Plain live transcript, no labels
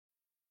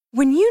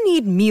When you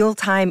need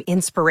mealtime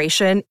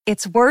inspiration,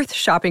 it's worth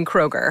shopping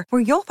Kroger,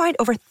 where you'll find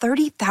over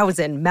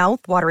 30,000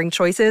 mouth-watering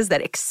choices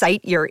that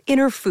excite your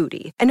inner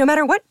foodie. And no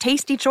matter what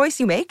tasty choice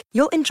you make,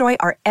 you'll enjoy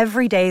our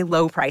everyday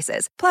low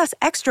prices, plus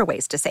extra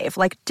ways to save,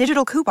 like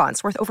digital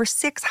coupons worth over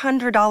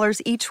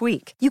 $600 each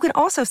week. You can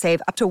also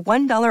save up to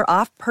 $1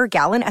 off per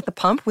gallon at the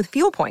pump with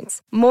fuel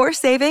points. More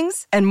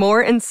savings and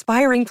more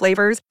inspiring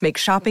flavors make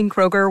shopping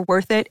Kroger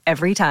worth it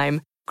every time.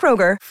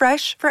 Kroger,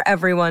 fresh for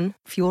everyone.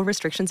 Fuel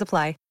restrictions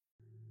apply.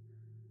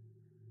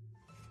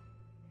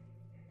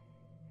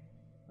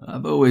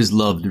 I've always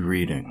loved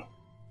reading.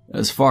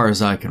 As far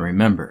as I can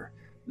remember,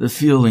 the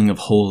feeling of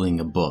holding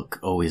a book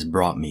always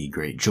brought me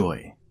great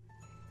joy.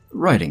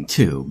 Writing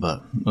too,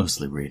 but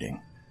mostly reading.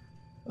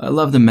 I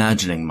loved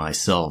imagining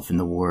myself in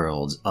the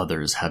worlds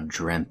others have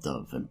dreamt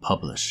of and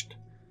published.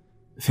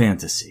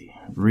 Fantasy,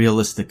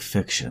 realistic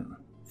fiction,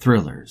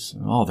 thrillers,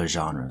 all the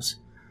genres.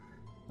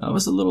 I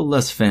was a little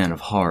less fan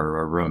of horror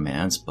or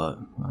romance, but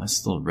I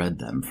still read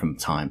them from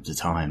time to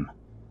time.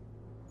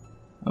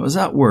 I was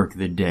at work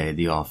the day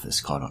the office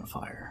caught on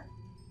fire.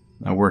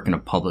 I work in a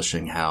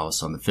publishing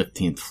house on the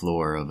 15th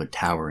floor of a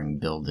towering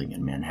building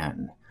in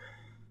Manhattan.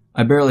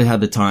 I barely had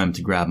the time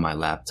to grab my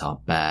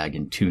laptop bag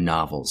and 2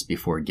 novels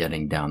before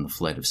getting down the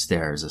flight of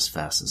stairs as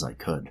fast as I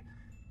could.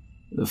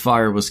 The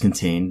fire was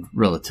contained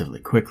relatively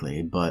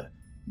quickly, but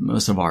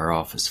most of our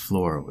office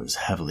floor was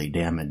heavily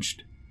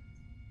damaged.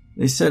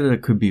 They said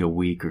it could be a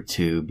week or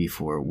 2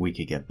 before we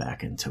could get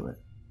back into it.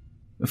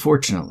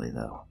 Fortunately,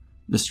 though,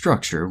 the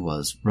structure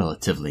was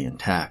relatively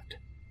intact.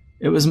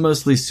 It was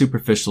mostly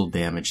superficial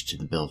damage to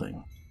the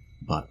building,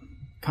 but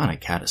kind of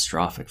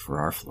catastrophic for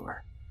our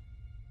floor.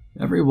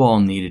 Every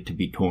wall needed to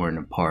be torn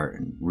apart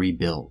and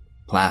rebuilt,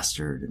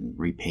 plastered, and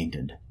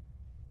repainted.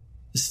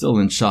 Still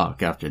in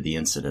shock after the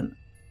incident,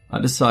 I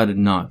decided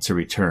not to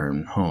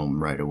return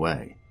home right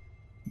away.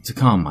 To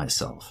calm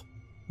myself,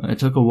 I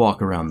took a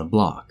walk around the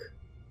block.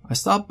 I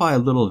stopped by a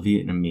little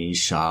Vietnamese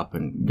shop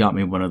and got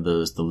me one of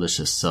those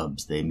delicious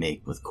subs they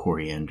make with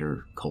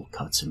coriander, cold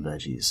cuts, and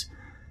veggies.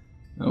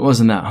 I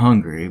wasn't that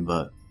hungry,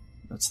 but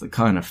that's the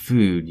kind of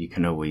food you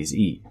can always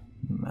eat,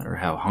 no matter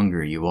how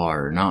hungry you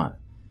are or not.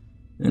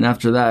 And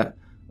after that,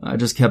 I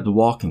just kept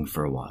walking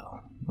for a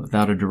while,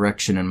 without a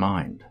direction in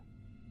mind.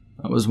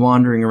 I was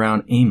wandering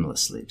around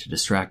aimlessly to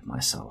distract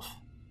myself.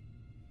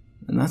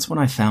 And that's when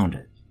I found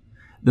it.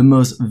 The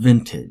most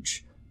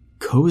vintage,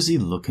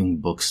 cozy-looking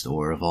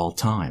bookstore of all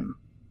time.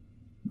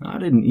 I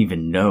didn't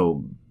even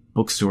know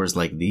bookstores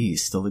like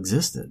these still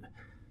existed.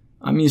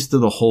 I'm used to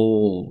the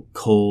whole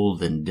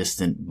cold and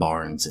distant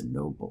Barnes and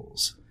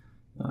Nobles.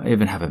 I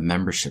even have a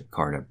membership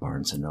card at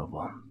Barnes and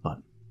Noble, but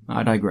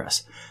I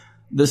digress.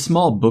 The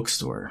small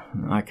bookstore,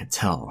 I could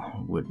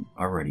tell, would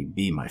already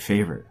be my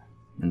favorite.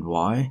 And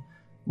why?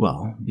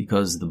 Well,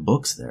 because the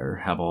books there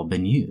have all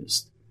been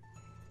used.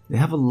 They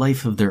have a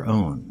life of their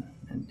own,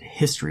 and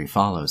history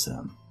follows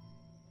them.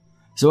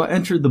 So I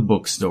entered the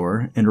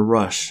bookstore, and a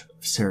rush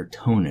of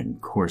serotonin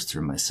coursed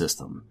through my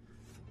system.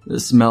 The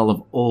smell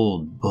of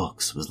old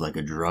books was like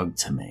a drug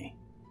to me.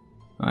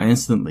 I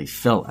instantly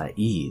felt at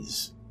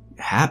ease,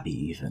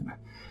 happy even.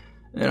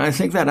 And I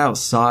think that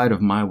outside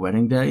of my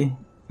wedding day,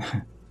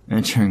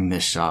 entering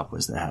this shop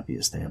was the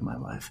happiest day of my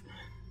life,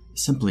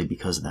 simply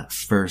because of that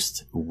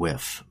first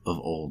whiff of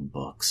old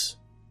books.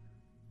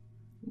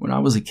 When I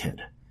was a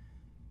kid,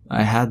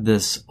 I had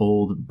this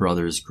old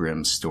Brothers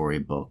Grimm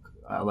storybook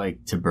I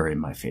liked to bury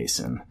my face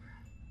in.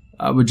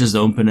 I would just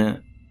open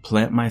it,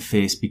 plant my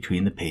face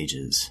between the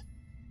pages,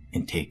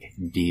 and take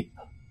deep,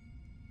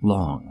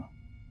 long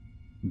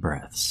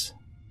breaths.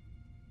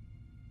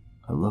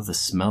 I love the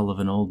smell of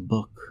an old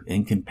book,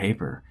 ink and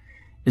paper.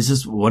 It's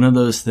just one of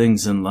those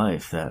things in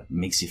life that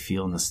makes you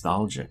feel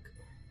nostalgic.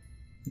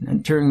 And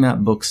entering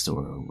that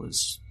bookstore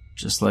was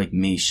just like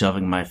me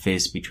shoving my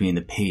face between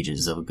the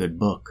pages of a good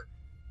book.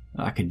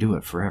 I could do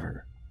it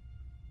forever.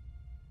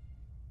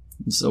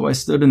 And so I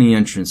stood in the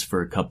entrance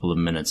for a couple of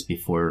minutes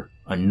before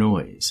a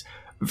noise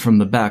from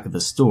the back of the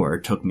store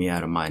took me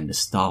out of my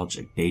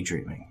nostalgic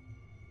daydreaming.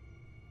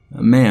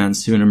 A man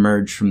soon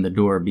emerged from the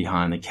door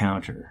behind the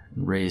counter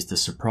and raised a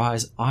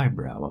surprised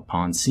eyebrow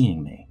upon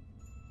seeing me.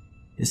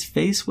 His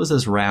face was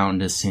as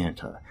round as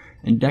Santa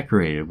and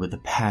decorated with a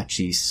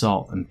patchy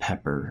salt and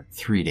pepper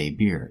 3-day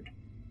beard.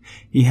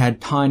 He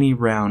had tiny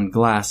round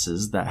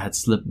glasses that had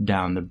slipped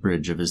down the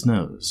bridge of his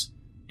nose,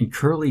 and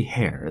curly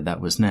hair that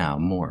was now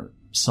more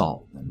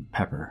salt and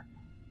pepper.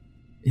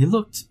 He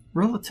looked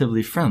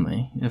relatively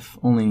friendly, if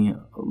only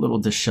a little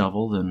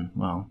disheveled and,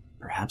 well,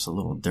 perhaps a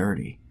little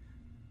dirty.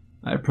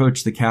 I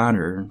approached the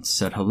counter and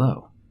said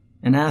hello,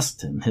 and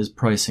asked him his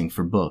pricing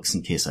for books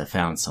in case I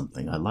found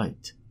something I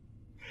liked.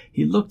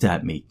 He looked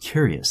at me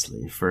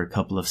curiously for a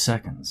couple of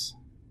seconds,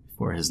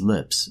 before his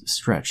lips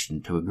stretched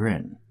into a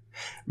grin,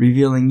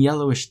 revealing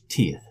yellowish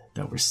teeth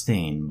that were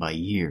stained by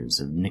years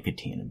of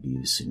nicotine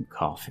abuse and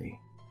coffee.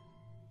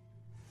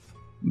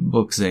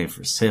 "Books ain't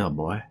for sale,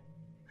 boy.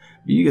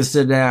 You can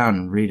sit down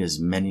and read as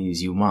many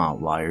as you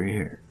want while you're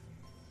here."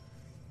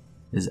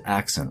 His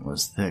accent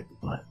was thick,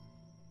 but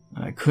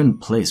I couldn't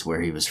place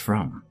where he was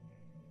from.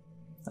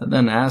 I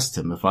then asked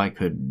him if I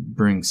could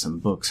bring some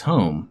books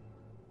home,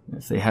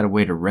 if they had a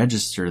way to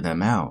register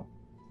them out,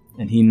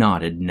 and he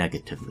nodded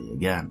negatively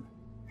again.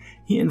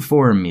 He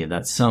informed me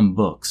that some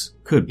books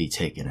could be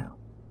taken out,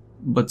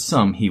 but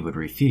some he would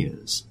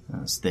refuse,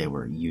 as they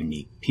were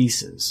unique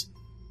pieces.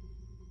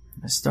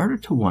 I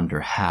started to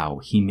wonder how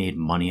he made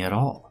money at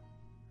all,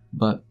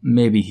 but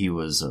maybe he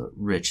was a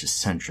rich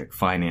eccentric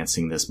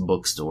financing this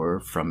bookstore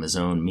from his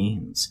own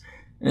means,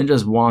 and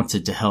just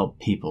wanted to help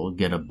people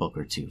get a book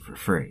or two for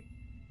free.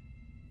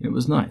 It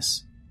was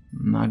nice.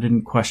 I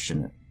didn't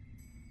question it.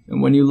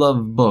 And when you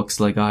love books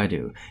like I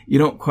do, you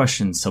don't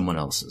question someone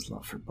else's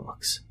love for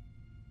books.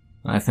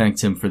 I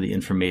thanked him for the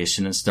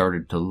information and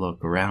started to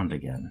look around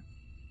again.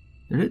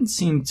 There didn't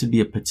seem to be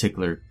a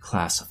particular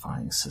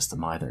classifying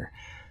system either.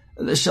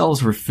 The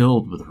shelves were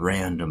filled with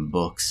random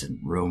books, and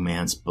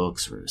romance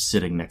books were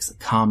sitting next to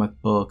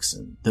comic books,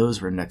 and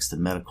those were next to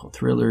medical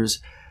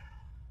thrillers.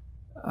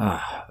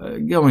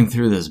 Going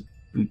through this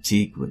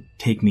boutique would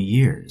take me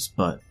years,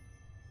 but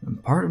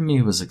part of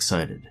me was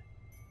excited,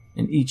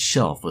 and each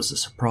shelf was a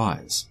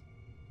surprise.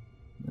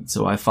 And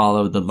so I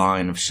followed the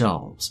line of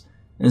shelves,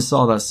 and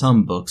saw that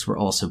some books were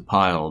also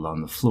piled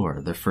on the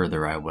floor the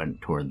further I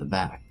went toward the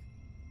back.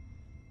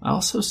 I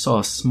also saw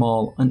a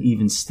small,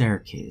 uneven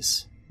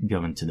staircase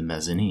going to the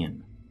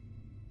mezzanine.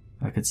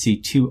 I could see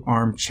 2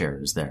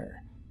 armchairs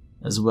there,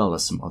 as well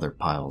as some other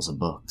piles of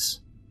books.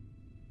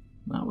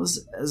 I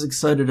was as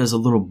excited as a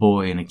little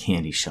boy in a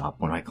candy shop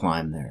when I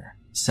climbed there,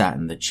 sat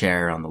in the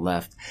chair on the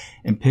left,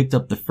 and picked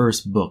up the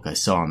first book I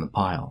saw on the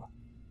pile.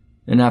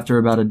 And after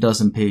about a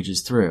dozen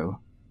pages through,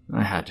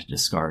 I had to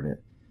discard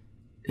it.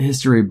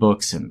 History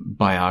books and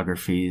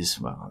biographies,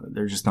 well,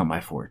 they're just not my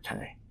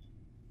forte.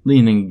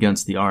 Leaning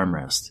against the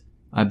armrest,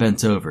 I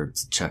bent over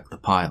to check the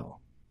pile.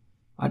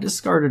 I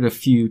discarded a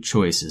few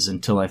choices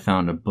until I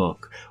found a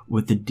book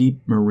with a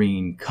deep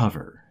marine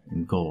cover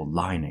and gold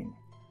lining.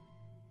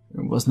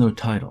 There was no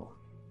title,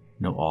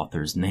 no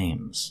author's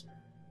names.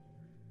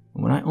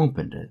 When I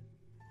opened it,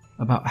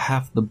 about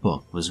half the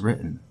book was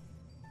written.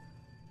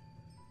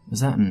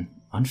 Was that an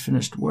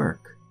unfinished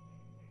work?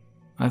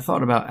 I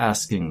thought about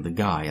asking the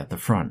guy at the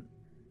front,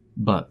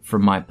 but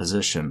from my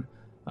position,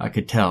 I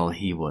could tell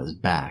he was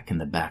back in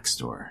the back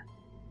store.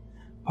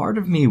 Part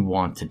of me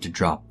wanted to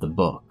drop the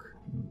book,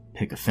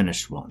 pick a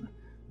finished one,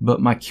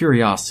 but my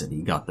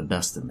curiosity got the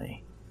best of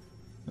me.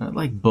 I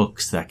like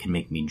books that can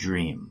make me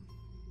dream,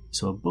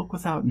 so a book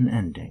without an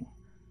ending,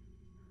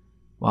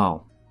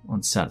 while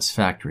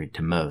unsatisfactory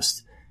to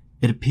most,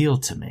 it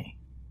appealed to me.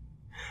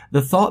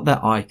 The thought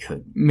that I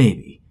could,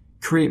 maybe,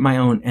 create my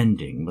own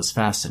ending was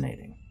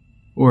fascinating.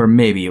 Or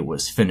maybe it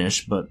was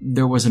finished, but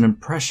there was an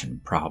impression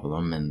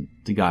problem and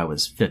the guy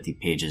was 50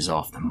 pages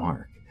off the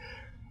mark.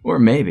 Or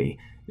maybe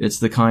it's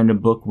the kind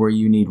of book where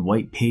you need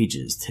white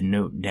pages to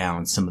note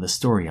down some of the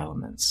story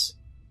elements,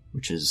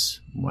 which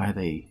is why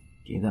they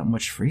gave that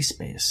much free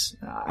space.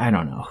 I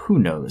don't know, who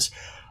knows?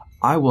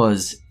 I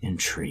was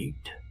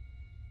intrigued,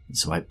 and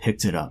so I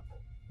picked it up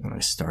and I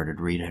started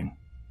reading.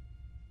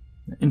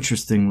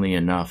 Interestingly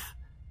enough,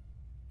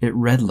 it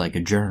read like a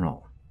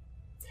journal.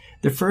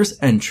 The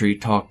first entry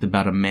talked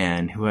about a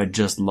man who had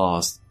just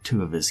lost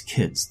 2 of his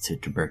kids to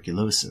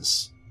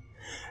tuberculosis.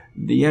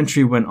 The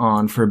entry went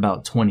on for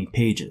about 20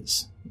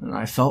 pages, and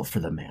I felt for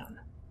the man.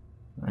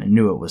 I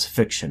knew it was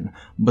fiction,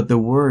 but the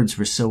words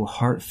were so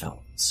heartfelt,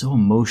 so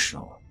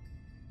emotional.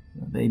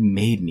 They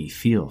made me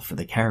feel for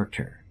the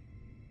character.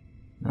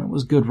 That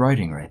was good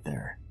writing right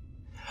there.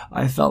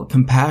 I felt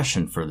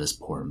compassion for this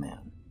poor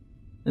man.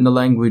 And the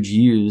language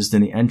used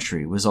in the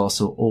entry was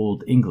also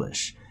Old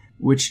English,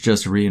 which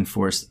just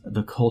reinforced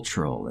the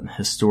cultural and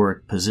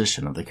historic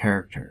position of the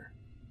character.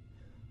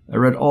 I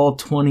read all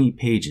 20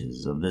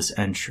 pages of this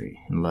entry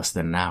in less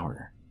than an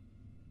hour.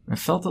 I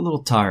felt a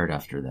little tired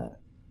after that,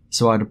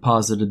 so I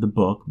deposited the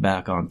book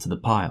back onto the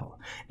pile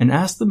and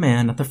asked the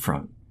man at the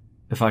front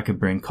if I could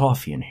bring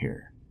coffee in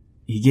here.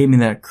 He gave me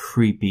that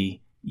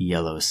creepy,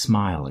 yellow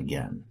smile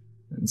again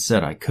and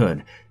said I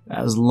could,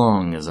 as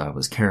long as I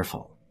was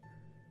careful.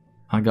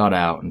 I got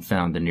out and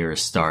found the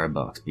nearest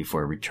Starbucks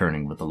before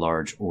returning with a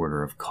large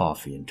order of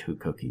coffee and 2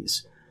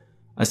 cookies.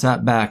 I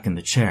sat back in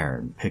the chair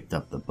and picked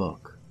up the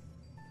book.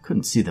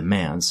 Couldn't see the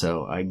man,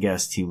 so I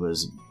guessed he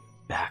was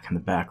back in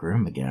the back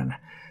room again.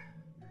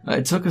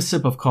 I took a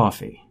sip of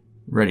coffee,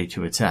 ready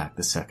to attack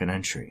the second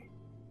entry.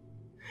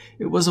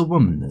 It was a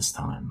woman this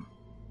time.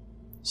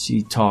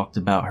 She talked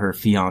about her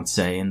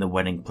fiancé and the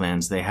wedding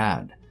plans they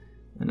had,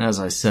 and as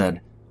I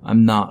said,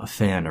 I'm not a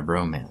fan of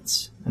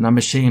romance, and I'm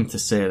ashamed to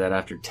say that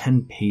after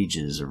 10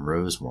 pages of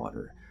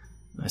Rosewater,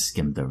 I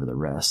skimmed over the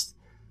rest.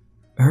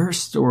 Her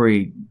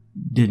story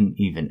didn't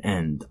even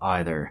end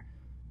either.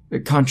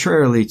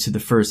 Contrarily to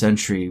the first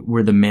entry,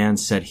 where the man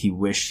said he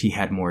wished he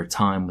had more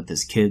time with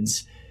his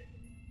kids,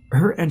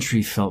 her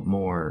entry felt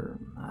more,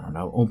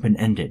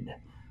 open-ended,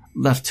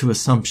 left to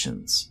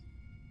assumptions.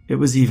 It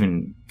was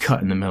even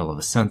cut in the middle of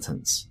a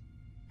sentence.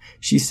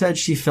 She said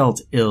she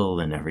felt ill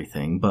and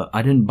everything, but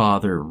I didn't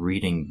bother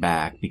reading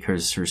back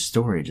because her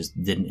story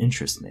just didn't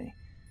interest me.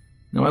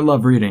 Now, I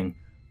love reading,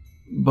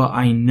 But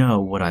I know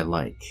what I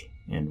like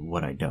and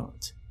what I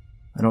don't.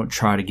 I don't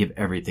try to give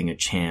everything a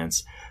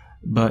chance,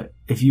 but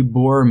if you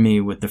bore me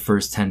with the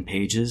first 10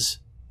 pages,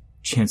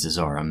 chances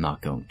are I'm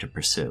not going to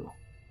pursue.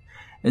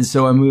 And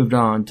so I moved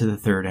on to the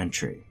third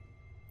entry.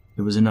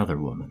 It was another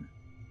woman,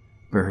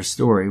 but her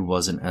story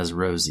wasn't as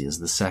rosy as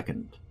the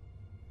second.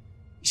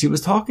 She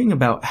was talking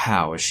about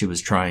how she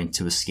was trying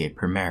to escape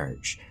her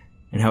marriage,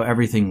 and how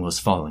everything was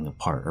falling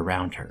apart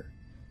around her.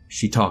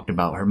 She talked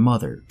about her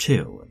mother,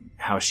 too, and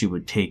how she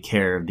would take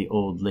care of the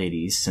old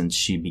lady since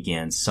she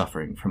began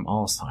suffering from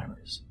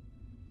Alzheimer's.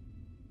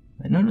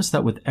 I noticed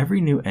that with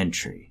every new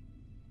entry,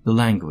 the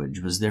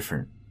language was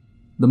different.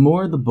 The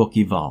more the book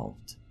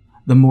evolved,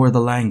 the more the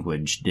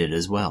language did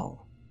as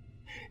well.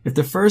 If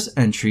the first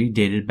entry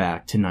dated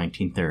back to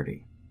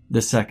 1930,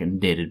 the second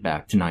dated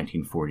back to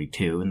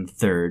 1942, and the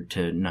third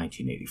to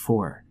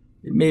 1984,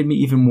 it made me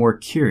even more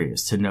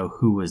curious to know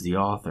who was the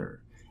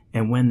author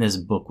and when this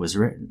book was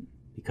written,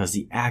 because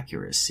the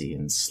accuracy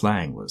in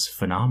slang was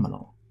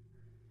phenomenal.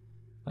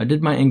 I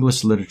did my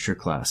English literature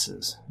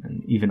classes,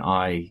 and even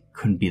I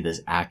couldn't be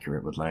this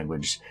accurate with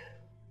language.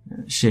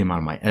 Shame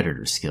on my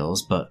editor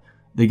skills, but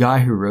the guy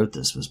who wrote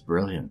this was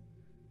brilliant.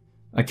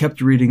 I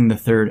kept reading the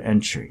third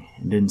entry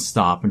and didn't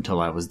stop until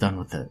I was done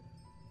with it,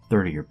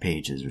 30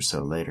 pages or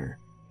so later.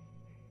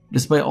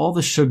 Despite all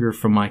the sugar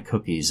from my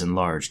cookies and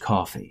large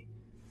coffee,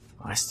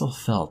 I still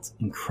felt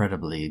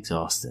incredibly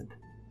exhausted.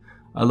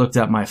 I looked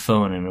at my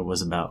phone and it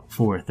was about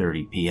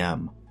 4:30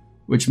 p.m.,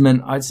 which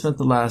meant I'd spent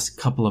the last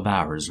couple of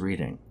hours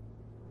reading.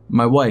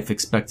 My wife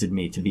expected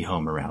me to be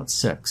home around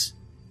 6,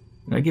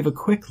 and I gave a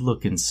quick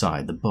look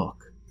inside the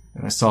book,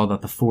 and I saw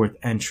that the fourth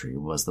entry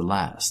was the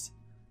last.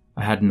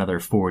 I had another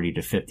 40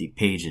 to 50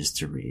 pages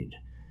to read,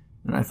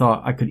 and I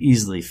thought I could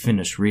easily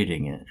finish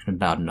reading it in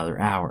about another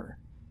hour,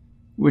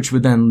 which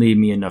would then leave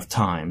me enough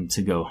time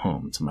to go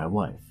home to my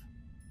wife.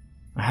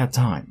 I had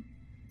time,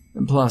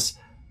 and plus,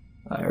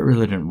 I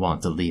really didn't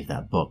want to leave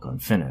that book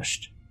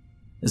unfinished,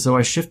 and so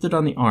I shifted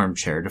on the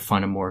armchair to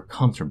find a more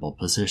comfortable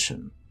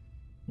position,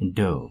 and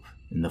dove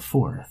in the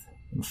fourth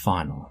and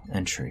final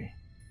entry.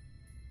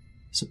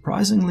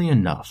 Surprisingly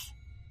enough,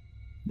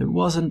 there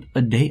wasn't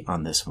a date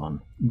on this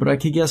one, but I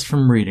could guess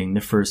from reading the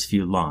first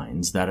few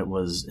lines that it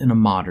was in a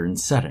modern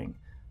setting,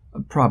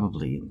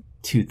 probably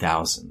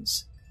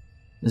 2000s.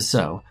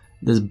 So,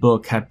 this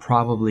book had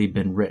probably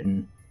been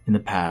written in the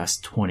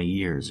past 20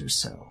 years or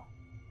so,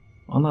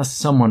 unless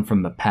someone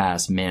from the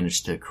past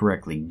managed to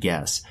correctly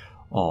guess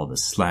all the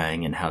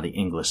slang and how the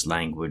English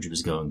language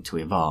was going to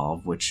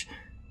evolve, which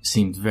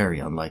seemed very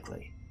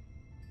unlikely.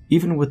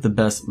 Even with the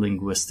best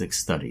linguistic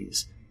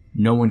studies,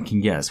 no one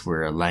can guess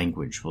where a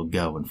language will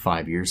go in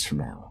 5 years from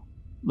now,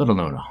 let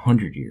alone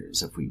 100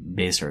 years if we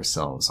base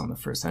ourselves on the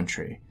first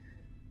entry.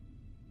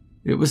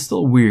 It was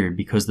still weird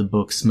because the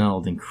book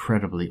smelled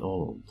incredibly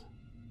old,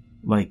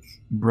 like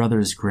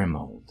Brothers Grimm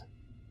old.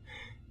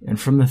 And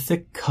from the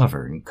thick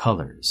cover and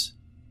colors,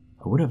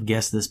 I would have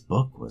guessed this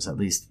book was at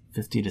least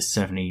 50 to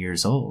 70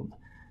 years old.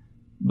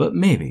 But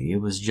maybe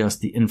it was just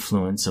the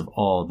influence of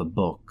all the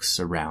books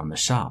around the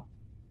shop.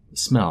 The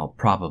smell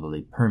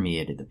probably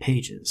permeated the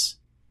pages.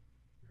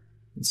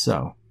 And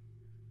so,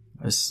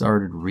 I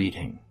started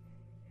reading,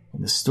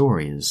 and the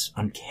story is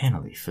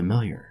uncannily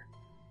familiar.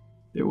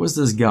 There was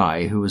this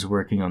guy who was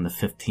working on the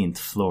 15th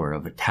floor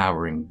of a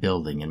towering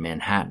building in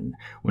Manhattan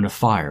when a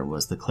fire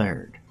was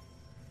declared.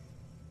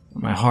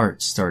 My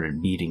heart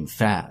started beating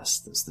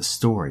fast as the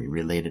story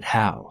related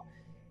how,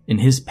 in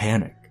his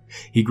panic,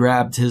 he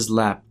grabbed his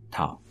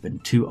laptop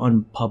and 2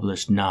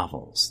 unpublished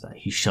novels that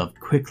he shoved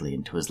quickly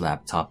into his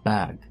laptop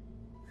bag.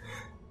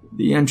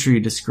 The entry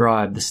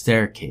described the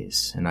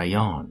staircase, and I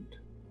yawned,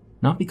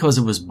 not because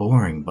it was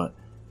boring, but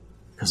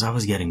because I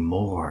was getting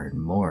more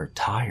and more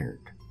tired.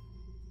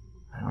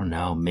 I don't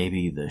know,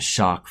 maybe the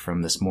shock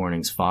from this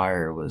morning's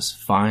fire was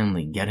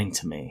finally getting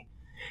to me,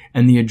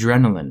 and the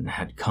adrenaline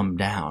had come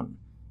down,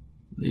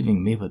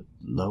 leaving me with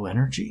low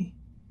energy.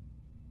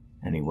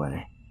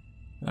 Anyway,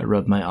 I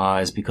rubbed my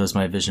eyes because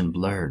my vision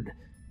blurred,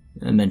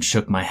 and then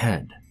shook my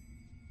head.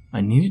 I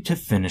needed to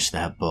finish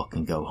that book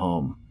and go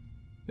home,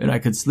 and I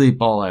could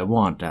sleep all I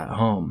want at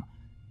home.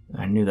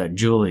 I knew that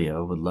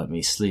Julia would let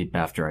me sleep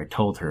after I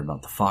told her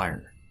about the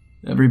fire.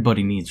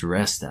 Everybody needs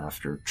rest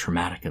after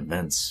traumatic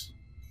events,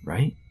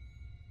 right?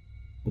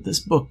 But this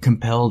book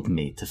compelled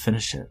me to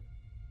finish it.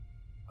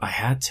 I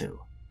had to.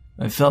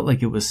 I felt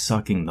like it was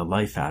sucking the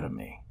life out of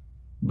me,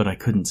 but I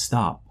couldn't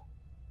stop.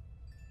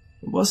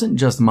 It wasn't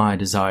just my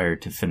desire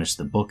to finish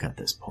the book at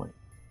this point.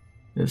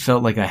 It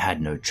felt like I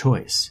had no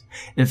choice.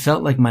 It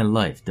felt like my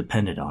life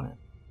depended on it.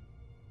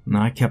 And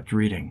I kept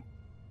reading.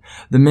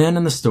 The man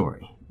in the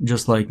story,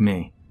 just like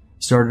me,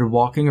 started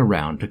walking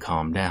around to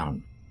calm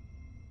down.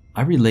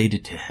 I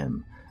related to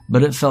him,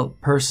 but it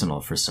felt personal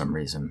for some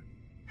reason.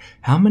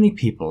 How many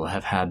people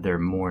have had their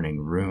morning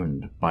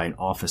ruined by an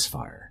office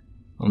fire,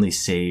 only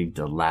saved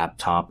a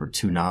laptop or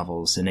 2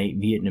 novels and ate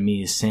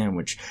Vietnamese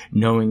sandwich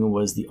knowing it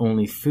was the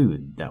only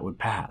food that would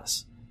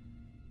pass?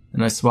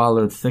 And I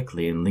swallowed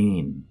thickly and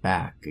leaned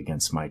back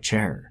against my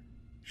chair,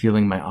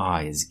 feeling my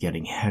eyes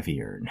getting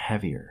heavier and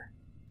heavier.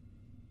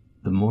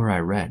 The more I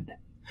read,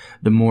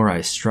 the more I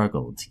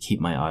struggled to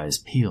keep my eyes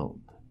peeled,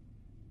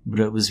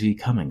 but it was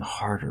becoming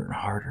harder and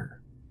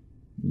harder,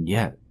 and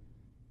yet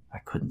I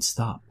couldn't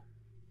stop.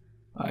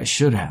 I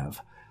should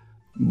have,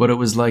 but it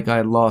was like I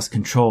had lost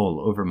control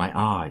over my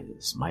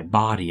eyes, my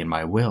body, and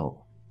my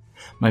will.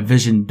 My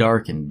vision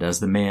darkened as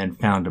the man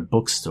found a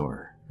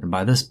bookstore, and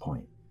by this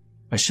point,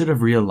 I should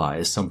have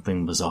realized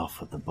something was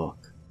off with the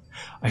book.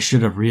 I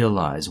should have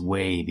realized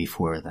way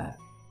before that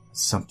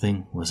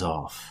something was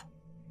off.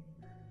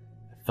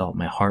 I felt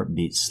my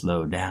heartbeat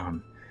slow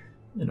down,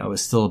 and I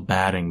was still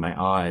batting my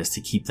eyes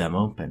to keep them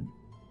open,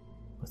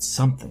 but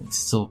something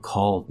still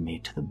called me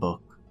to the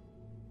book,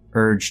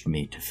 urged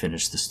me to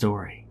finish the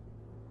story.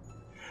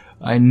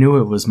 I knew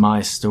it was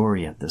my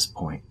story at this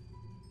point,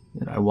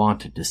 and I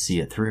wanted to see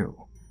it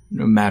through,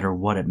 no matter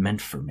what it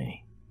meant for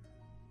me.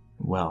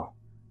 Well,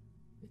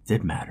 it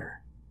did matter.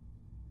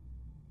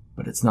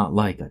 But it's not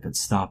like I could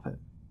stop it.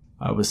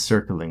 I was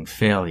circling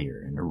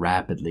failure in a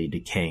rapidly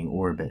decaying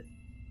orbit,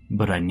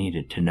 but I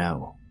needed to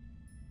know.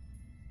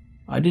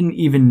 I didn't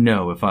even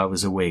know if I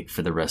was awake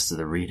for the rest of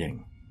the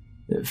reading.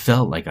 It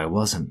felt like I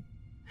wasn't.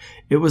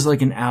 It was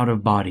like an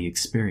out-of-body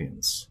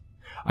experience.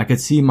 I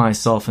could see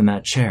myself in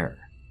that chair,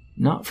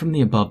 not from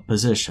the above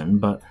position,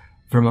 but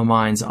from a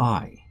mind's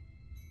eye.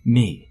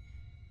 Me,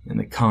 and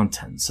the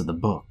contents of the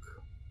book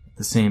at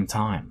the same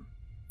time.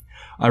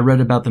 I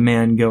read about the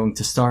man going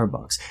to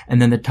Starbucks,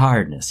 and then the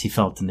tiredness he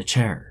felt in the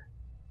chair.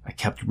 I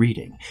kept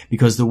reading,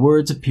 because the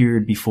words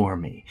appeared before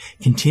me,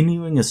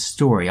 continuing a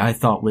story I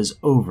thought was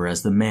over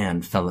as the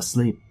man fell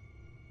asleep.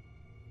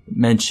 It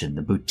mentioned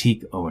the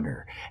boutique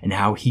owner and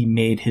how he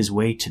made his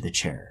way to the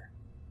chair,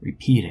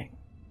 repeating,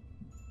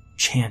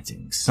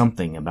 chanting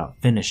something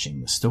about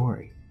finishing the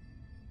story.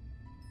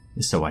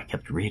 So I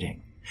kept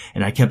reading,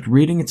 and I kept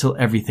reading until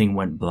everything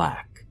went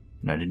black,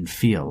 and I didn't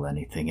feel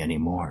anything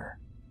anymore.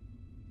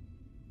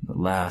 The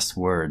last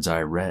words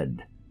I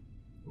read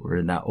were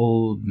in that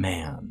old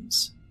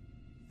man's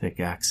thick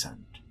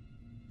accent.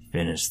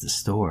 Finish the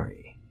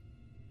story.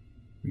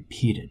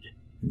 Repeated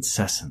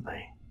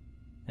incessantly.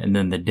 And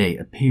then the date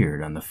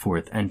appeared on the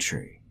fourth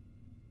entry.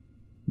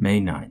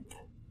 May 9th,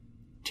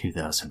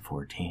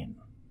 2014.